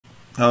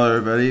Hello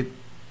everybody,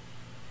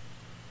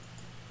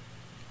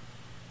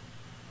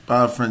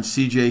 Battlefront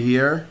CJ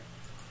here.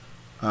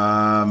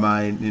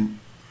 My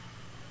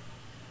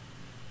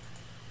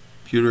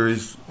computer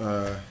is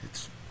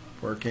it's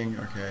working.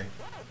 Okay,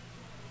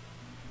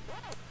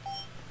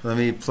 let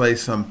me play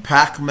some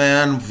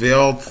Pac-Man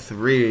Build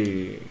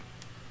 3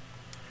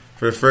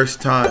 for the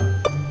first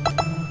time.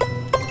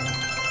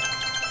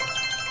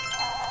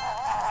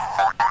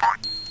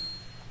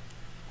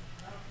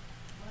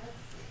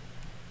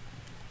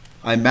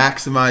 I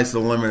maximized the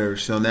limiter,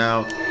 so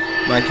now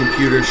my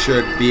computer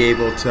should be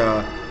able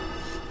to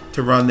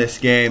run this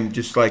game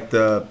just like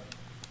there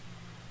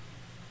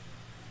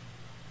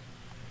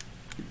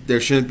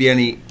shouldn't be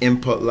any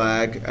input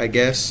lag, I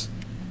guess.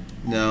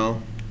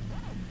 No.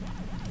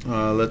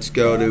 Let's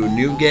go to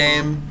new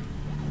game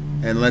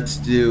and let's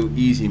do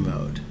easy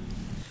mode.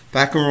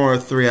 Pac-Man War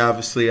 3,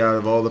 obviously, out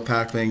of all the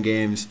Pac-Man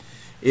games,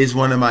 is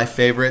one of my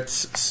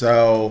favorites.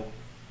 So,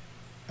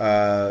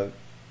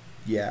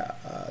 yeah,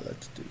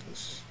 let's do this.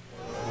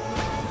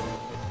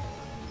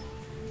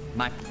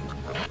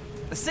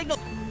 The signal.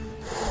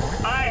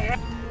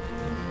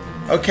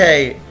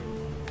 Okay.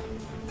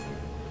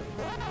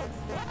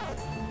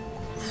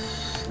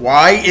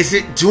 Why is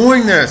it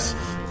doing this?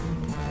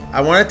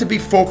 I want it to be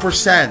full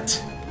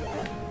percent.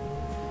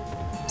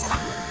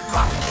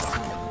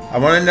 I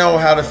want to know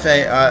how to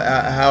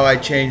how I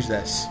change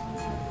this.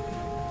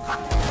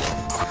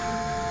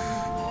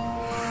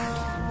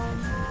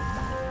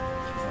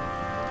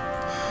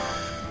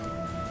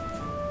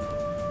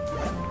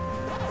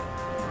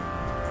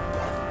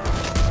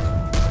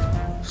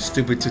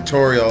 Stupid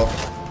tutorial.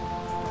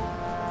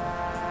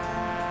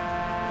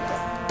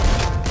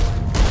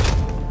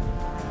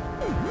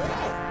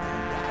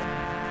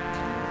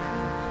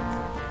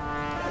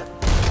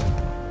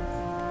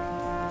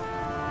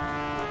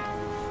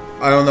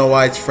 I don't know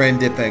why it's frame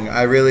dipping.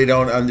 I really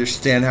don't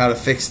understand how to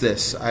fix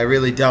this. I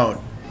really don't.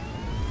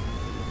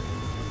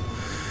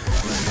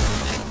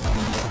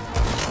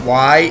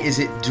 Why is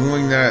it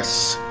doing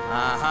this?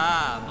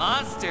 Aha,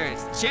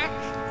 monsters, check.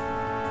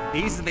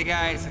 These are the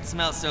guys that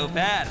smell so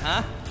bad,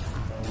 huh?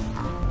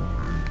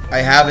 I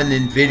have an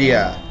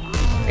NVIDIA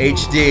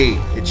HD.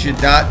 It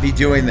should not be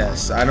doing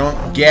this. I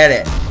don't get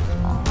it.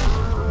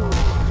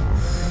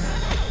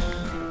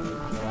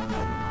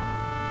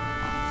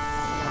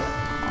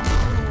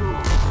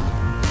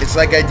 It's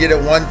like I did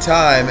it one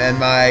time and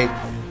my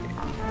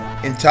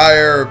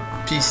entire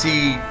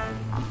PC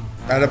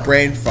had a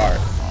brain fart.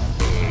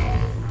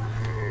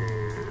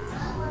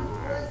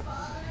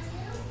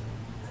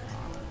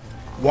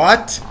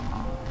 What?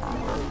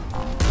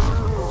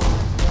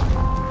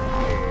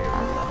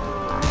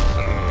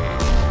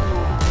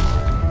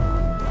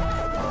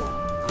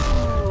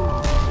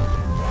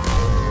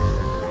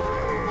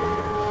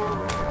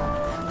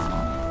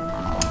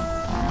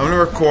 I'm gonna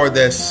record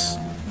this.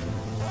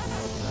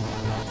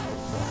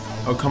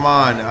 Oh, come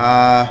on.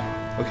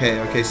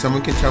 Okay,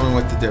 someone can tell me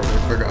what to do.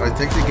 I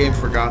think the game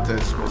forgot that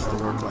it's supposed to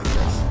work like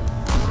this.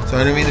 So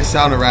I don't mean to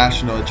sound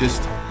irrational. It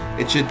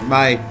should,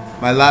 my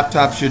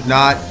laptop should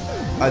not,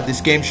 this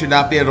game should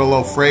not be at a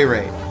low frame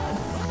rate.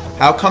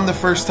 How come the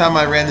first time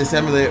I ran this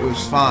emulator it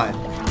was fine?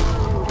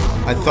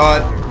 I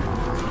thought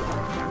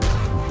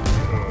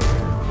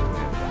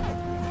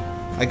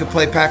I could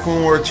play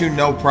Pac-Man War 2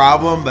 no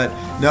problem, but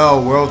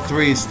no, World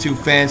 3 is too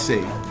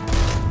fancy.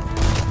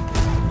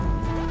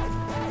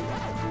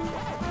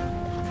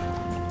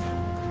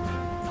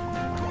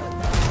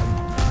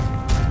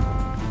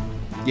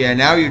 Yeah,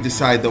 now you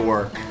decide the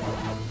work.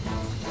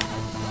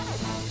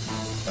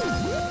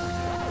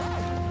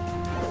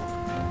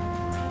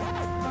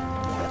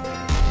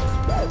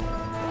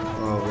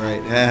 Oh,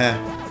 right.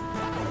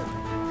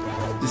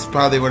 This is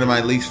probably one of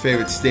my least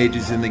favorite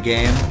stages in the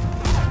game.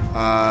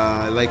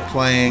 I like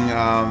playing...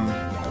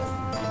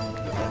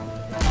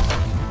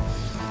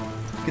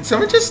 Can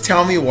someone just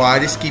tell me why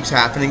this keeps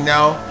happening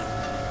now?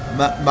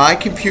 My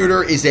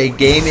computer is a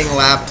gaming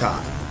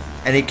laptop,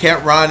 and it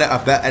can't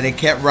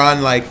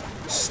run like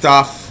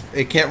stuff.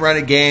 It can't run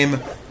a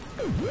game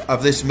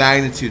of this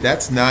magnitude.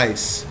 That's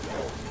nice.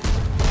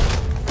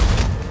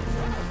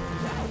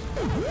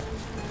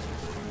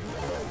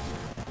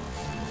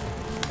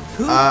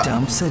 Who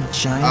dumps a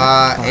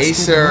giant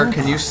Acer, robot?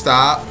 can you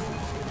stop?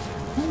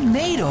 Who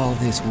made all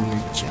this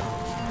weird junk?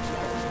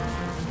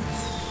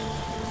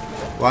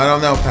 Well, I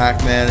don't know,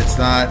 Pac-Man. It's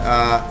not.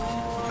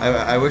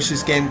 I wish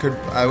this game could.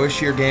 I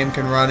wish your game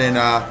can run in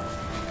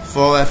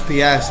full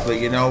FPS, but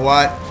you know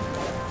what?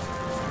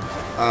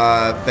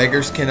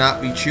 Beggars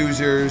cannot be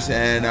choosers,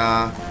 and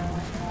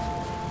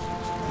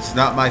it's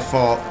not my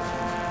fault.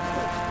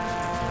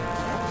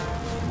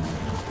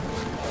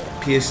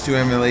 PS2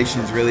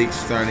 emulation is really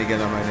starting to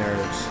get on my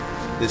nerves.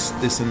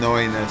 This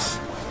annoyingness.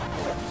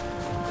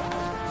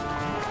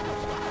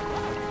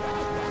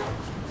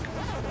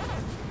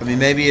 I mean,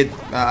 maybe it.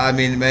 I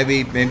mean, maybe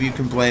you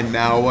can blame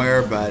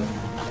malware, but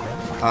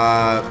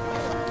I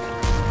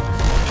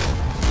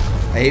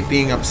hate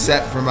being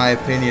upset for my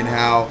opinion.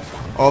 How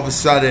all of a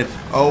sudden,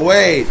 oh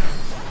wait,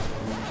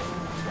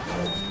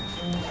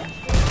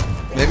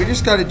 Maybe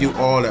just gotta do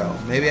auto.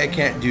 Maybe I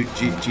can't do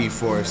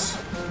G-force.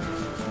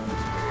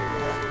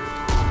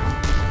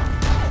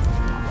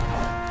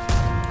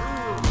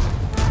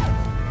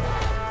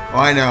 Oh,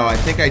 I know. I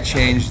think I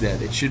changed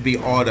it. It should be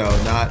auto,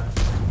 not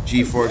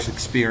G-force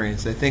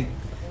experience. I think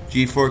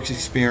G-force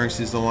experience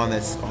is the one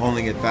that's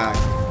holding it back.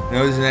 I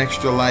know there's an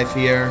extra life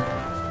here.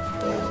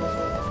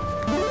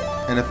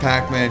 And a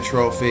Pac-Man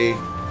trophy.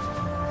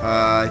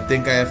 I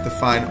think I have to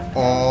find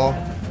all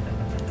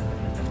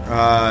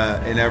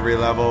in every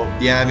level.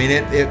 Yeah, I mean,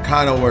 it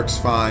kind of works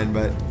fine,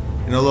 but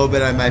in a little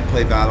bit I might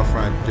play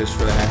Battlefront just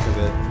for the heck of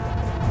it.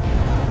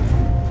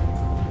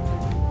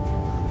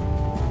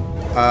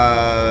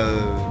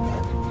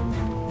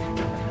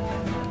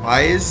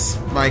 Why is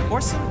my...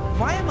 Orson,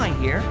 why am I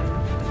here?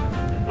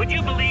 Would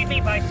you believe me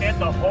if I said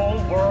the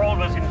whole world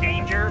was in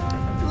danger?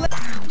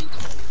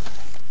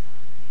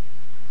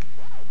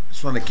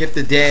 Just want to skip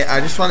the day. I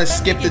just want to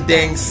skip the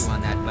dings. On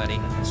that, buddy.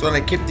 Just want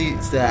to skip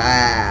these.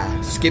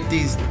 Skip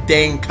these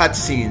dang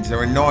cutscenes.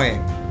 They're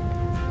annoying.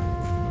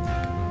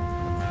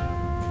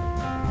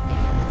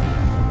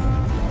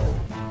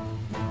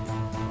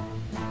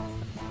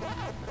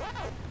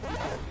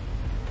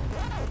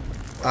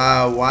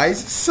 Why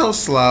is it so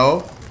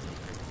slow?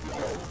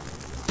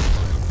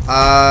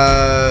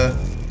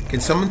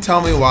 Can someone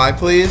tell me why,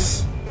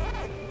 please?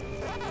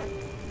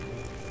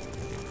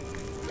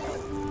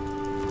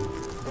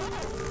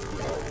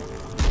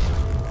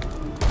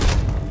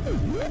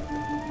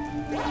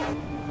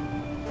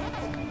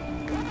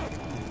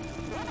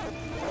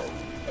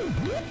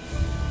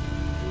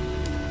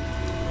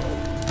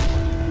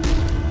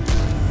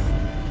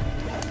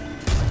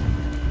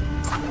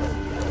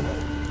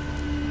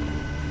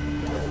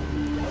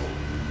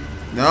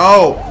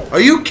 No! Are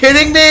you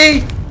kidding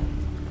me?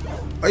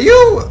 Are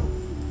you...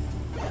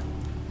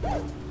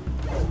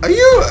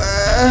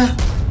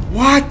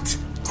 What?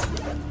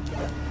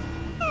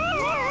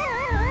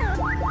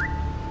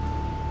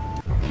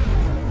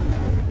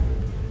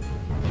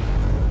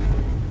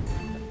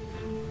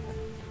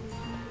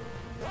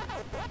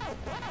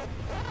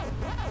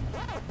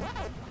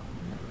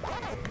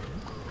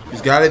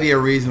 There's got to be a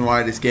reason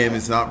why this game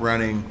is not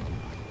running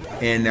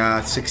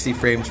in 60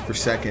 frames per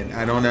second.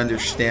 I don't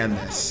understand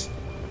this.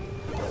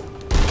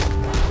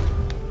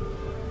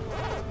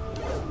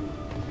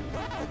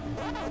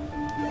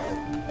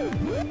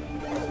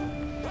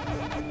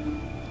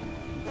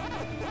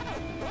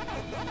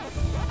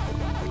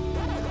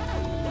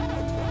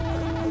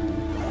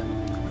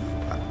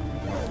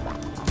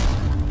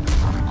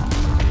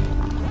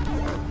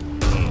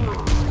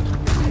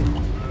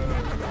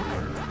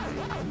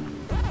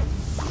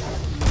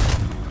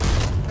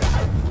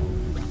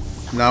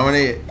 Now I'm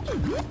gonna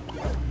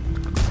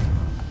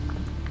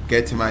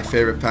get to my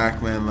favorite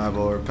Pac-Man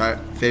level, or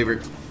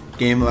favorite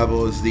game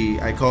level is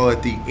I call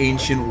it the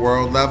Ancient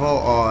World level.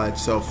 Oh,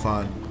 it's so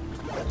fun.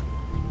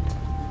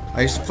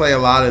 I used to play a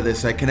lot of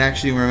this. I can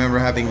actually remember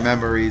having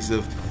memories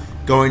of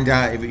going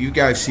down. You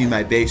guys seen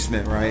my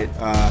basement, right?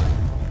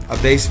 A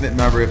basement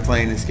memory of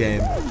playing this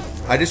game.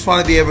 I just want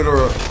to be able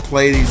to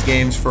play these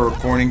games for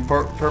recording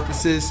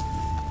purposes,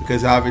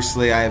 because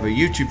obviously I have a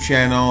YouTube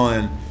channel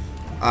and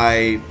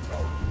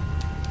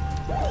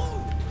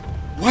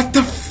What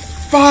the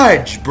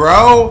fudge,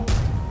 bro?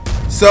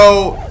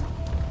 So,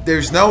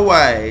 there's no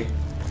way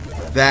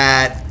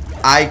that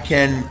I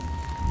can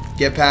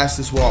get past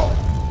this wall.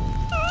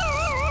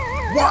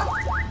 What?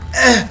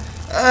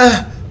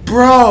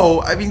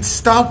 Bro, I mean,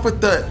 stop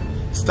with the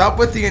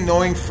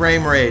annoying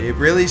frame rate. It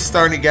really is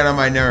starting to get on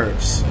my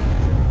nerves.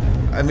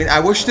 I mean,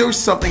 I wish there was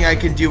something I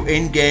can do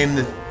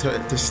in-game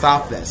to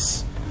stop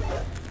this.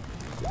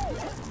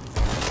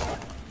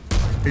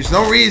 There's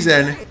no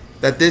reason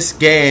that this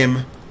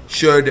game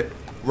should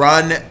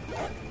run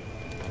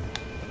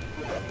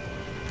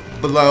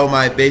below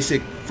my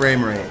basic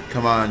frame rate.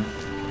 Come on.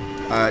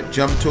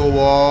 Jump to a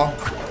wall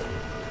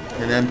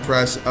and then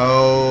press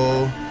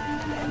O.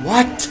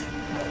 What?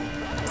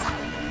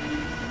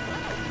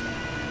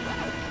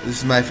 This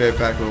is my favorite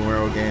Pac-Man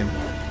World game.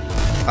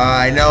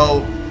 I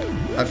know,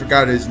 I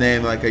forgot his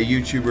name, like a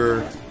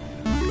YouTuber.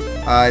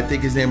 I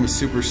think his name was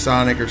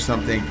Supersonic or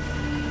something.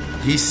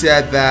 He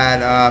said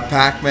that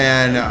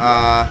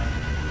Pac-Man,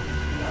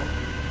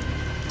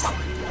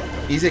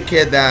 he's a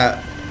kid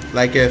that,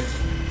 like, I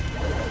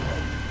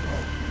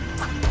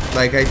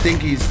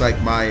think he's like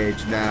my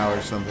age now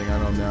or something, I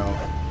don't know.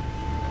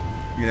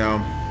 You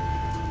know,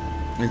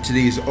 into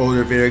these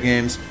older video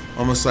games,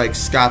 almost like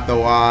Scott the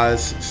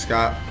Woz.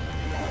 Scott,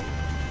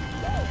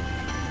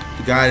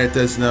 the guy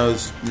that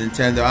knows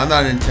Nintendo. I'm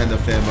not a Nintendo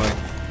fanboy.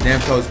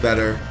 Namco's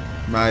better,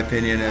 in my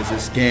opinion, as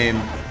this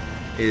game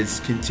is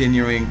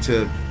continuing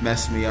to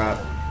mess me up.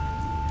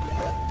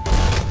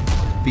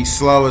 Be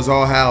slow as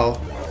all hell.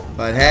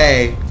 But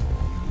hey,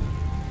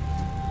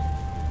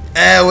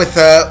 with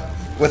a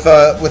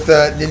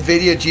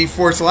NVIDIA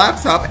GeForce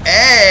laptop,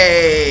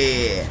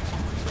 hey!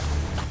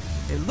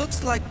 It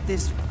looks like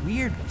this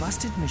weird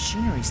busted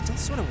machinery still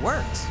sort of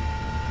works.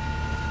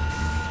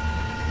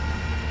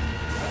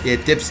 Yeah,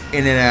 it dips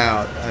in and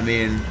out. I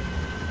mean,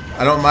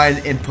 I don't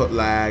mind input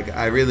lag.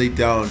 I really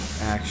don't,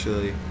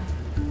 actually.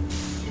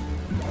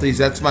 Please,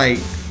 that's my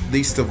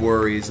least of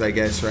worries, I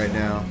guess, right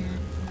now.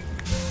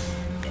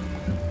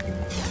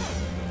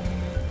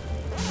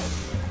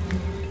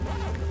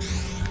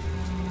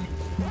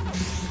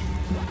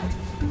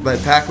 But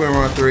Pac-Man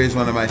World 3 is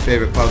one of my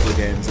favorite puzzle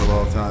games of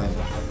all time.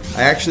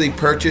 I actually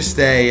purchased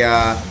a,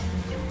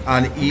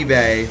 on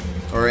eBay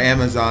or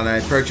Amazon,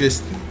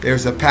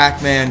 there's a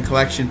Pac-Man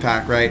collection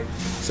pack, right?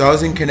 So I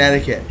was in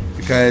Connecticut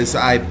because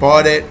I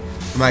bought it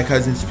for my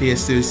cousin's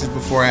PS2. This is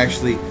before I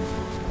actually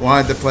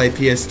wanted to play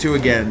PS2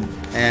 again.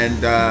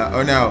 And,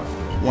 oh no,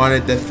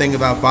 wanted the thing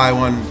about buying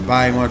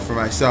one for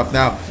myself.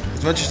 Now,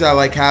 as much as I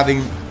like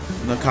having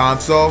the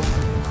console,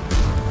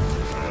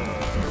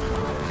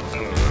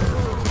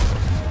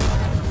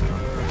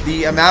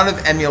 the amount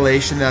of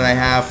emulation that I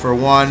have, for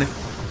one,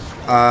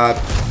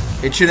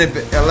 it shouldn't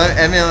be,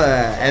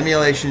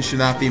 emulation should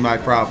not be my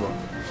problem.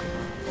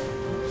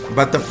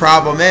 But the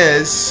problem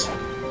is,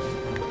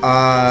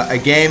 a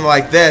game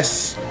like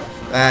this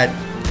that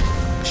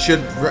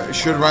should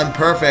run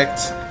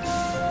perfect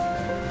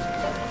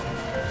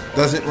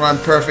doesn't run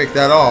perfect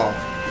at all.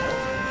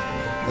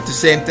 It's the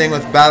same thing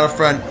with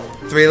Battlefront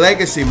 3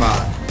 Legacy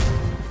mod.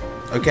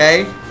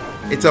 Okay?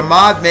 It's a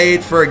mod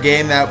made for a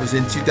game that was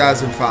in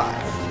 2005.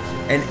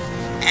 And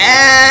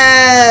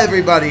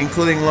everybody,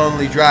 including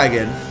Lonely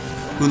Dragon,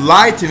 who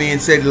lied to me and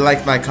said he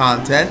liked my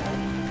content.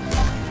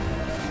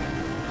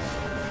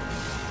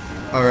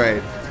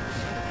 Alright.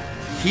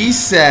 He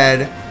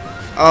said,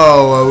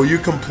 oh, well, you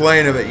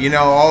complain of it. You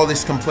know, all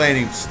this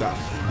complaining stuff.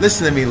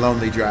 Listen to me,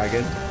 Lonely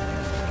Dragon.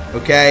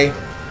 Okay?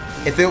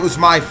 If it was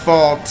my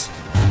fault,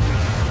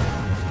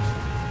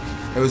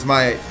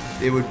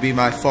 it would be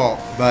my fault.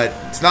 But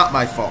it's not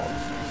my fault.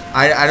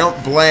 I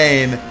don't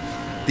blame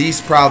these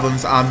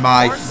problems on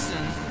my... Orson,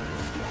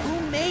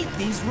 who made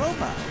these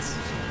robots?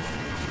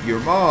 Your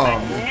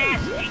mom. A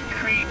nasty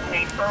creep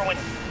named Irwin.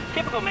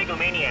 Typical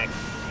megalomaniac.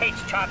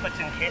 Hates chocolates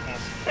and kittens.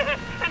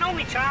 An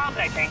only child,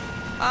 I think.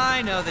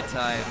 I know the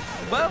type.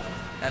 Well,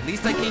 at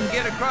least I can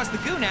get across the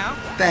goo now.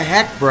 What the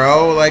heck,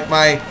 bro? Like,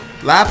 my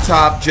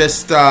laptop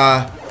just,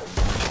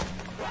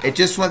 it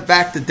just went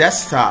back to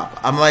desktop.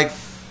 I'm like,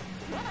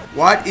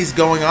 what is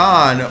going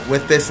on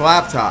with this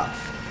laptop?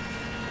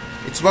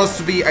 It's supposed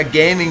to be a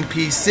gaming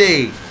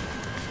PC.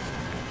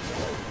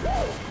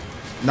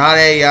 Not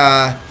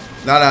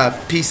a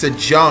piece of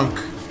junk.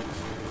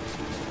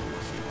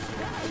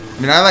 I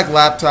mean, I like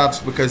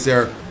laptops because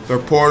they're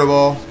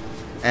portable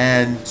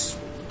and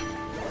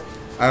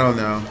I don't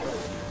know.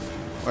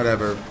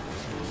 Whatever.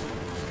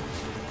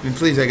 I mean,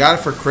 please, I got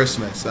it for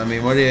Christmas. I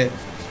mean, what do you...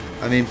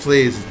 I mean,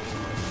 please.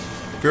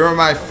 If it were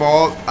my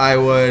fault, I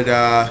would,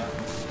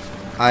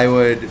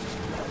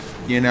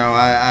 you know,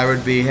 I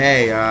would be,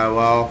 hey,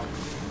 well...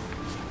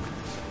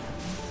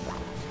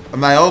 On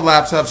my old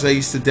laptops, I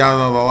used to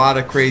download a lot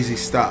of crazy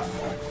stuff.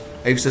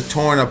 I used to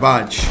torrent a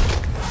bunch.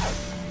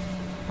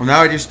 Well,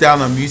 now I just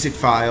download music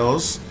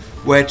files,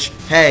 which,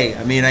 hey,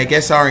 I mean, I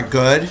guess aren't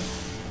good.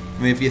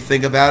 I mean, if you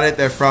think about it,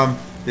 they're from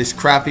this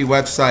crappy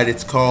website.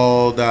 It's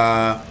called,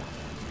 I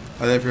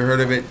don't know if you've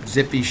heard of it,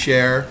 Zippy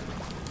Share.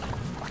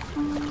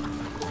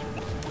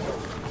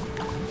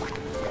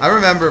 I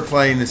remember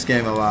playing this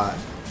game a lot.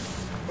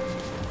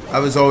 I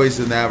was always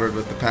enamored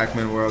with the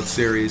Pac-Man World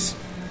series.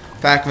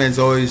 Pac-Man's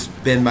always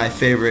been my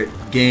favorite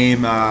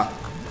game,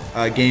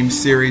 game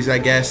series, I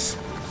guess.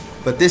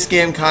 But this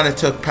game kind of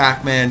took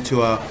Pac-Man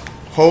to a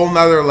whole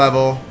nother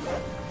level.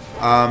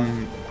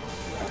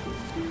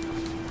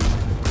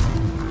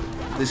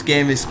 This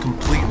game is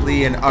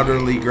completely and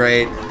utterly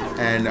great,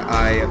 and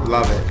I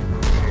love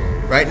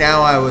it. Right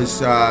now, I was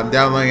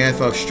downloading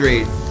NFL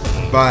Street,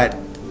 but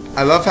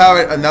I love how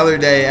another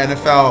day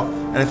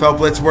NFL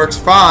Blitz works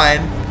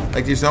fine.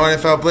 Like, there's no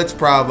NFL Blitz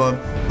problem,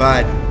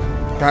 but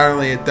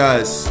apparently it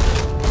does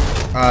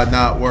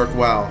not work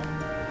well.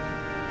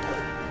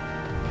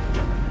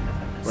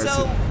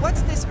 So,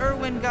 what's this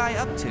Irwin guy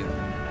up to?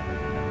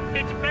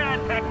 It's bad,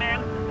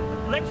 Pac-Man.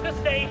 Let's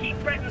just say he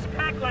threatens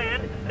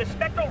Pac-Land, the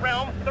Spectral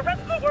Realm, the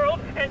rest of the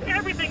world, and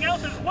everything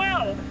else as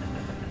well.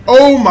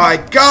 Oh my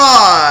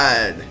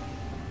God!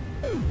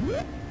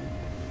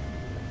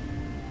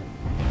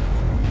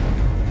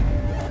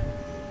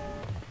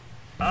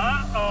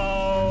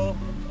 Uh-oh.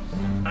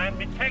 I'm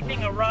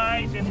detecting a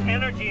rise in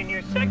energy in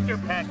your sector,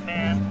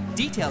 Pac-Man.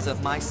 Details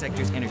of my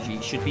sector's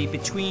energy should be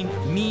between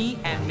me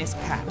and Miss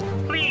Pat.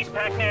 Please,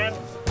 Pac-Man.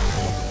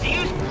 Do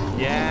you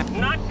Yeah.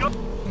 not go...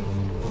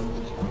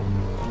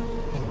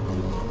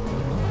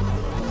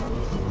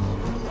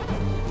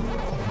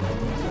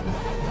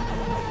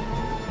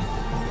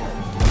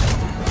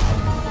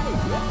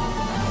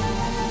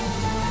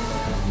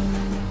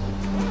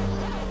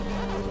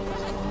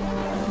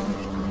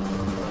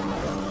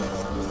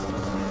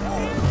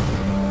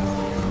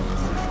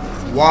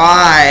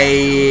 Why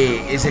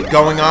is it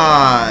going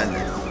on?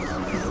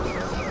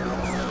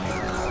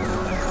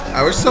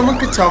 I wish someone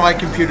could tell my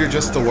computer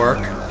just to work.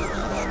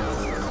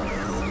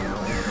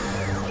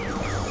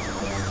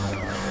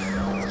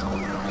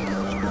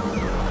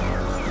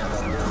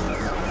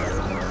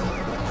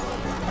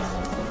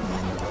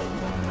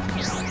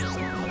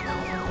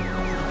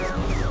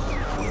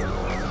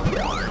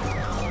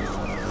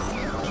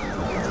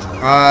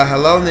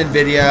 Hello,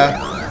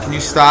 NVIDIA. Can you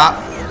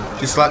stop?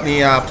 Just let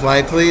me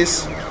play,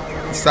 please.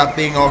 Stop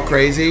being all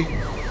crazy.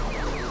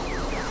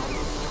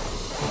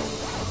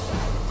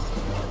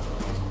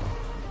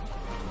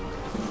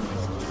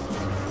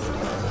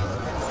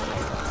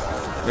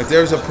 If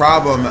there's a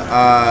problem,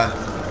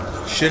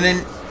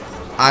 shouldn't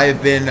I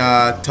have been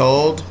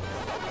told?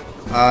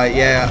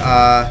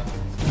 Yeah.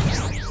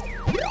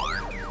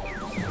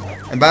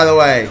 And by the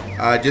way,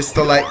 just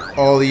to let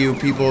all of you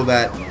people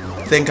that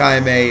think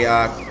I'm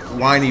a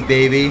whiny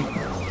baby,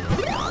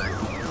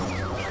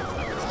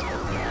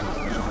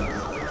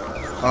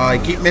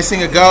 I keep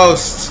missing a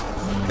ghost.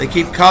 They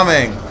keep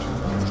coming.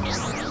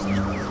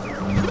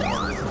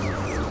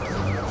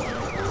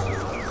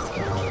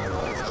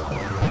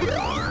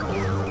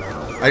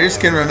 I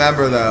just can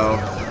remember though.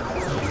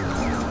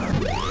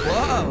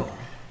 Whoa!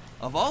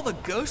 Of all the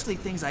ghostly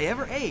things I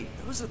ever ate,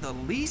 those are the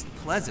least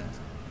pleasant.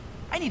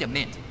 I need a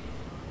mint.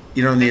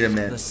 You don't need a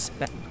mint.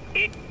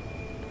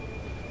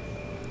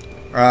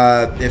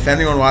 If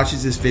anyone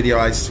watches this video,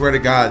 I swear to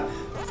God,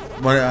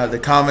 the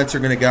comments are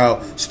gonna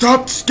go,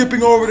 "Stop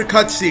skipping over the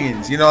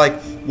cutscenes." You know,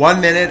 like 1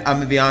 minute. I'm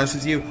gonna be honest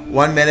with you.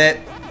 1 minute,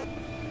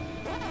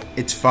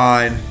 it's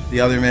fine. The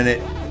other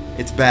minute,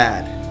 it's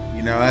bad.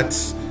 You know,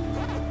 that's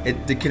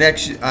it. The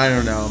connection. I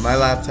don't know. My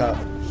laptop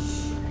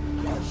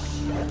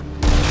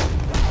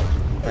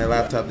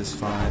is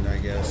fine. I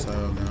guess. I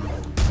don't know.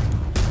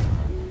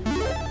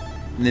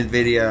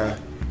 NVIDIA,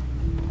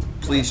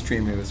 please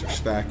treat me with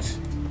respect.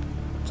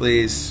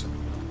 Please.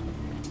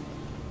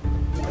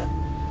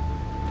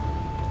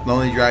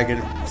 Lonely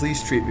Dragon,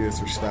 please treat me with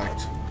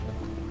respect.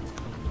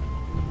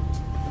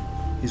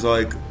 He's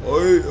like,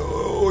 oi,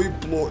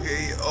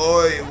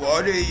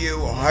 why do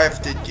you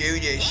have to do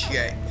this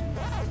shit?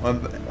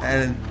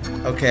 And,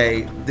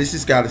 okay, this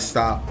has got to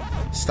stop.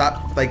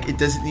 Stop, like, it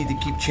doesn't need to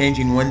keep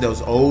changing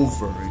windows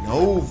over and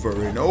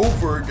over and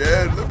over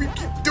again. Let me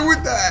keep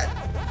doing that.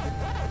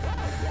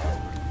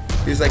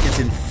 Feels like it's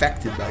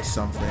infected by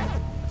something.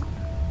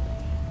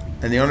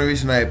 And the only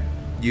reason I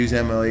use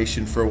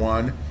emulation, for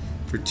one,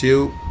 for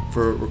two,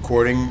 for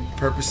recording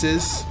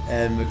purposes,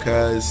 and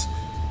because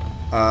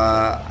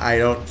I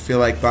don't feel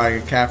like buying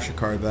a capture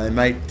card, but I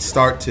might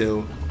start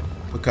to,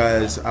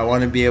 because I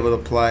want to be able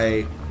to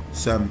play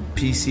some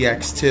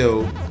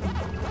PCSX2.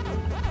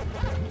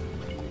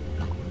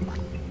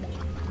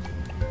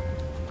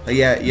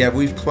 Yeah,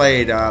 we've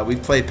played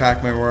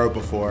Pac-Man World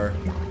before.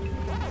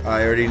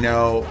 I already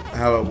know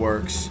how it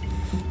works.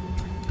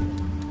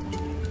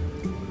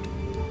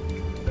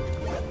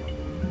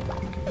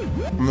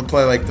 I'm gonna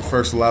play like the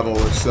first level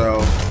or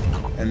so,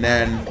 and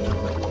then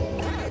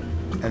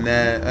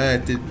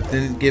it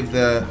didn't give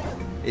the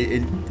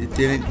it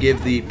didn't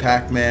give the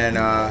Pac-Man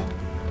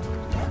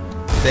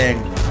thing.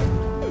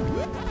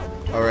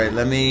 All right,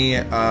 let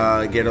me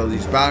get all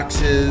these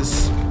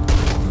boxes,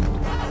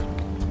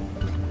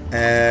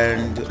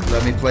 and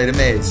let me play the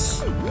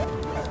maze.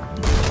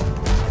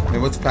 I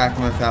mean, what's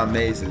Pac-Man without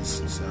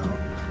mazes? So,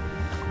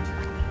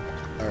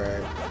 all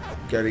right,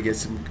 gotta get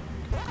some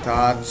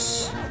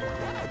dots.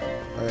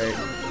 Alright.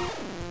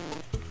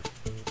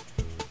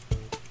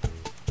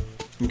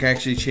 You can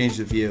actually change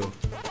the view.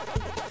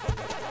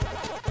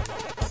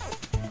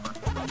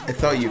 I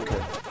thought you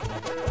could.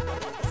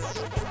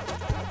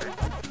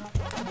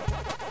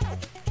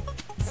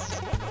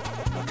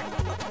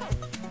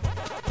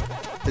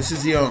 This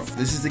is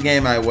the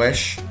game I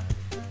wish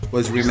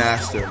was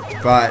remastered,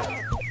 but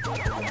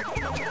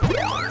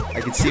I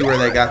can see where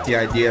they got the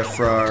idea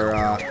for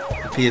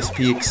the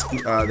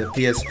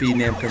PSP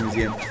Namco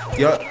Museum.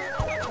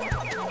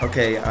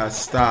 Okay,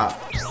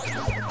 stop.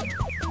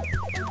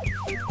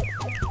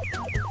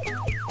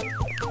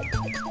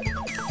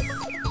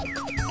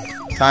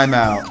 Time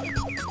out.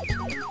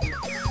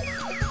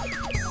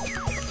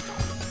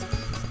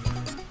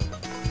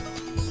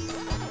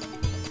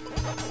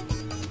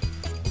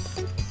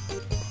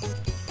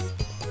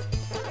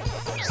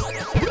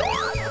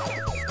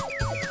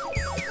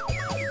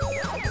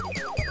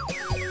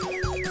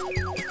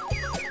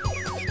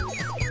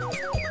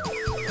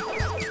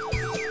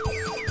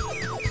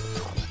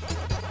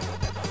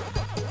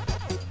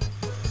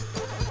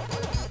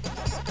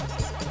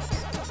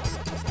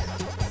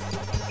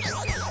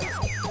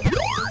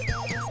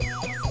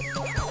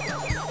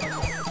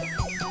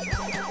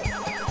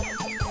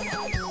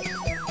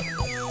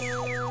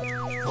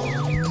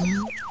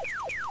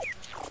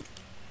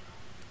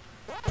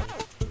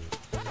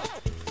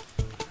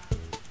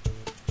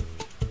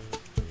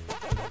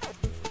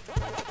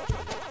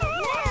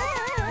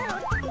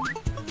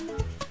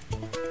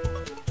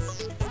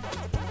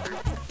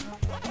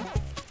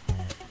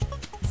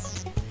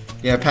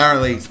 Yeah,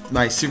 apparently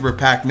my Super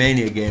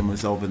Pac-Mania game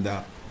was opened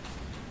up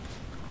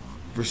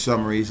for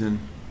some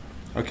reason.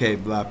 Okay,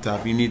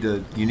 laptop, you need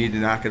to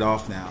knock it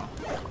off now.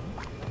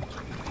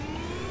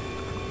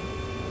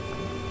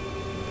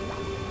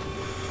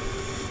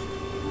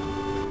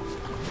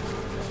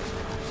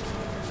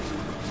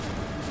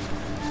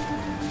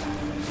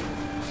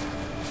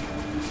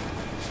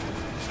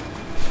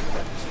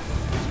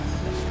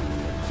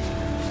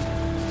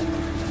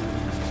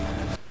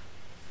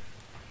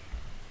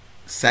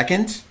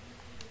 second.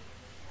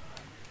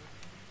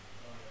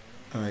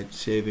 Alright,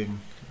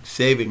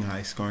 saving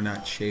high score,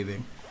 not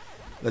shaving.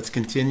 Let's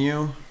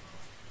continue.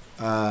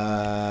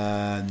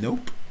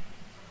 Nope.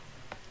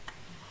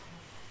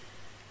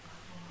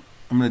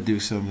 I'm gonna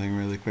do something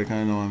really quick.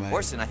 I know I'm at.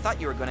 Orson, I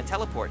thought you were going to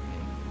teleport me.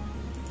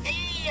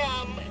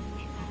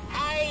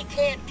 I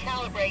can't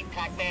calibrate,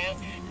 Pac-Man.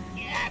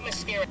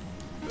 Atmosphere.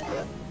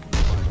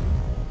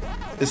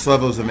 This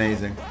level is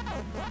amazing.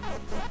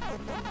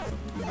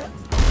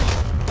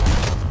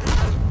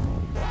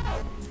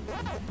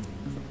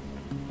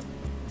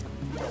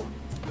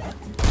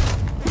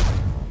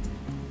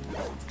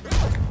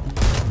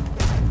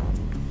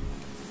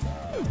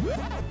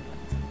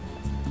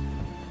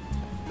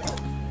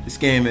 This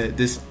game,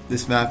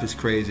 this map is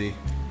crazy.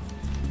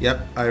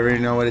 Yep, I already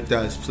know what it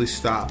does. Please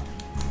stop.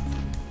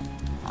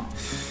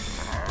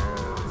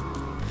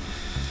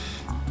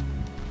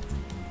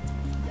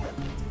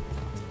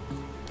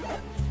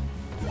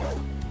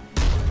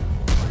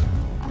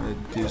 I'm gonna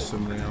do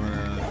something. I'm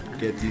gonna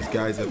get these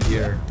guys up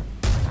here.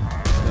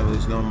 No,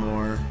 there's no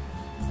more.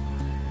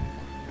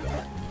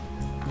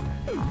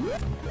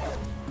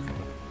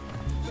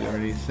 Is there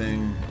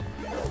anything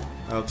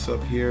else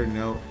up here?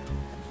 Nope.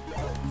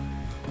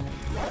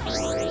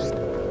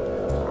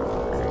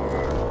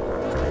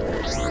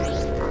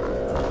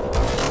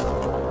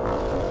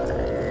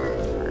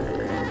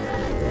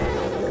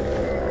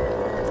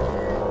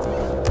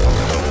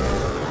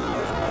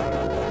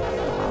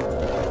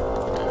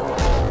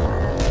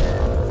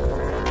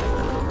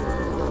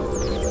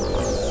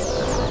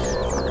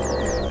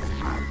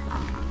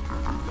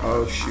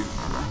 Oh shoot.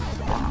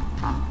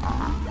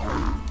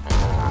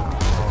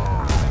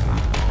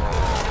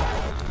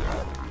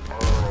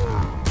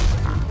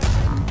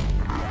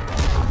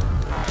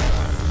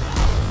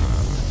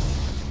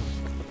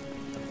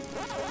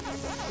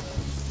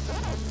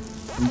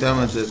 I'm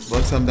done with it.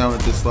 Once I'm done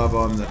with this level,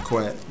 I'm gonna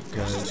quit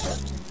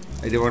because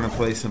I do want to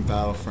play some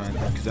Battlefront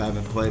because I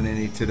haven't played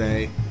any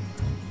today,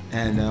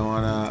 and I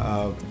want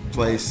to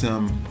play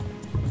some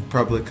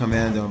Public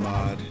Commando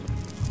mod.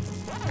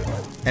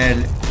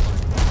 And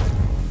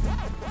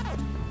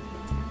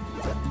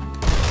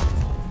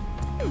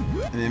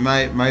I mean,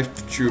 my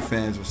true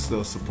fans will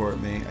still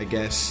support me, I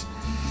guess.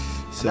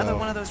 So. Another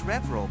one of those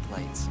rev roll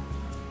plates.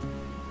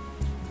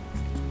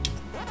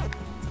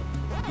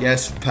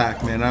 Yes,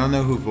 Pac-Man. I don't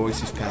know who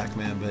voices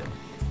Pac-Man, but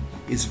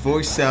his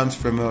voice sounds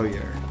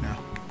familiar. No.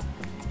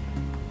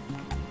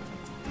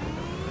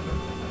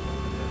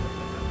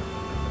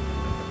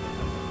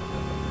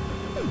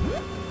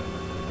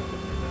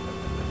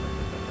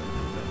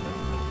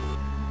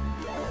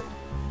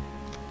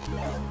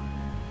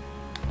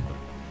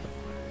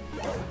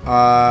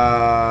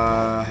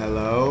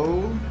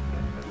 Hello?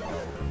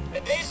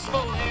 This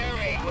whole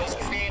area was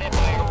created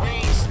by a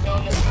race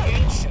known as the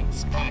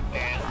Ancients,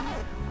 Pac-Man.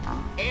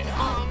 It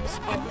hums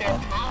with their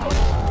power.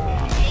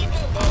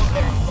 Even though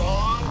they're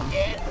long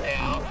dead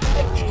now,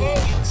 the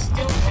canyon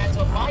still has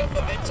a life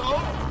of its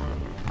own.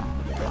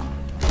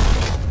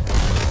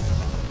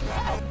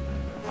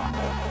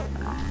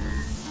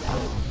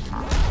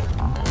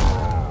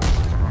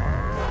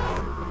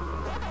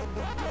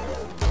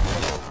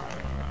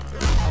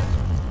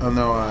 I don't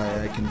know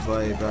why I can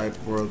play Back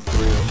World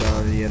 3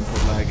 without the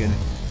input lagging.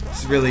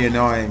 It's really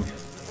annoying.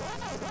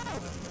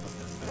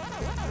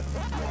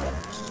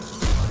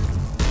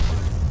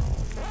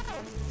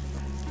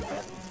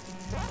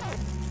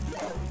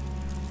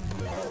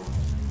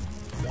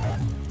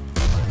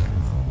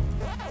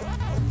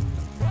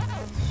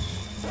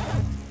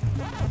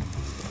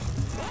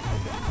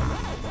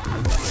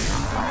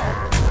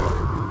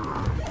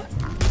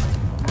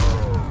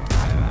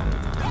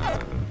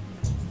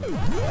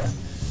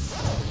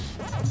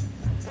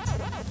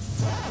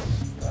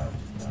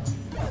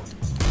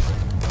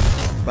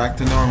 Back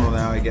to normal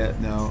now, I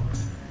get. No.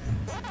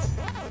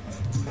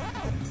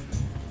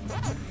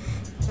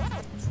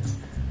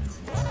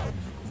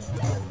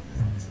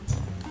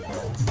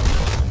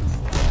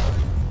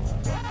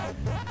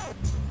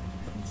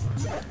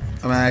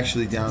 I'm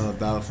actually download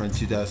Battlefront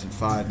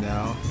 2005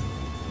 now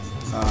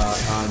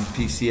on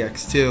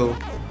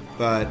PCSX2,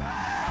 but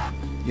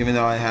even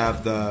though I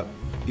have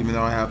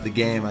the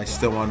game, I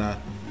still want to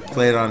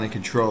play it on a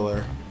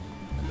controller.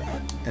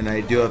 And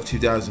I do have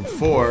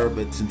 2004,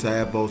 but since I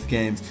have both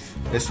games,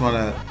 I just want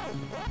to.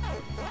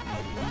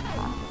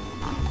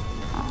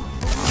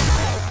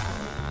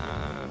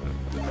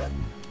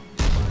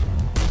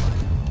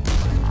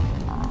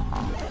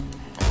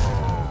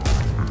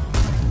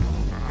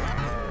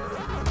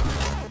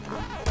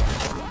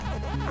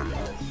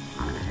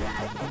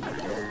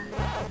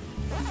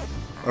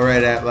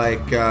 Alright, at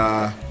like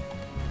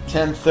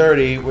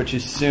 10:30, which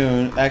is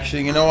soon.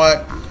 Actually, you know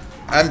what?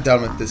 I'm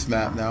done with this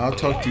map now. I'll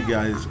talk to you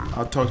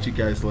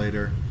guys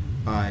later.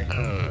 Bye.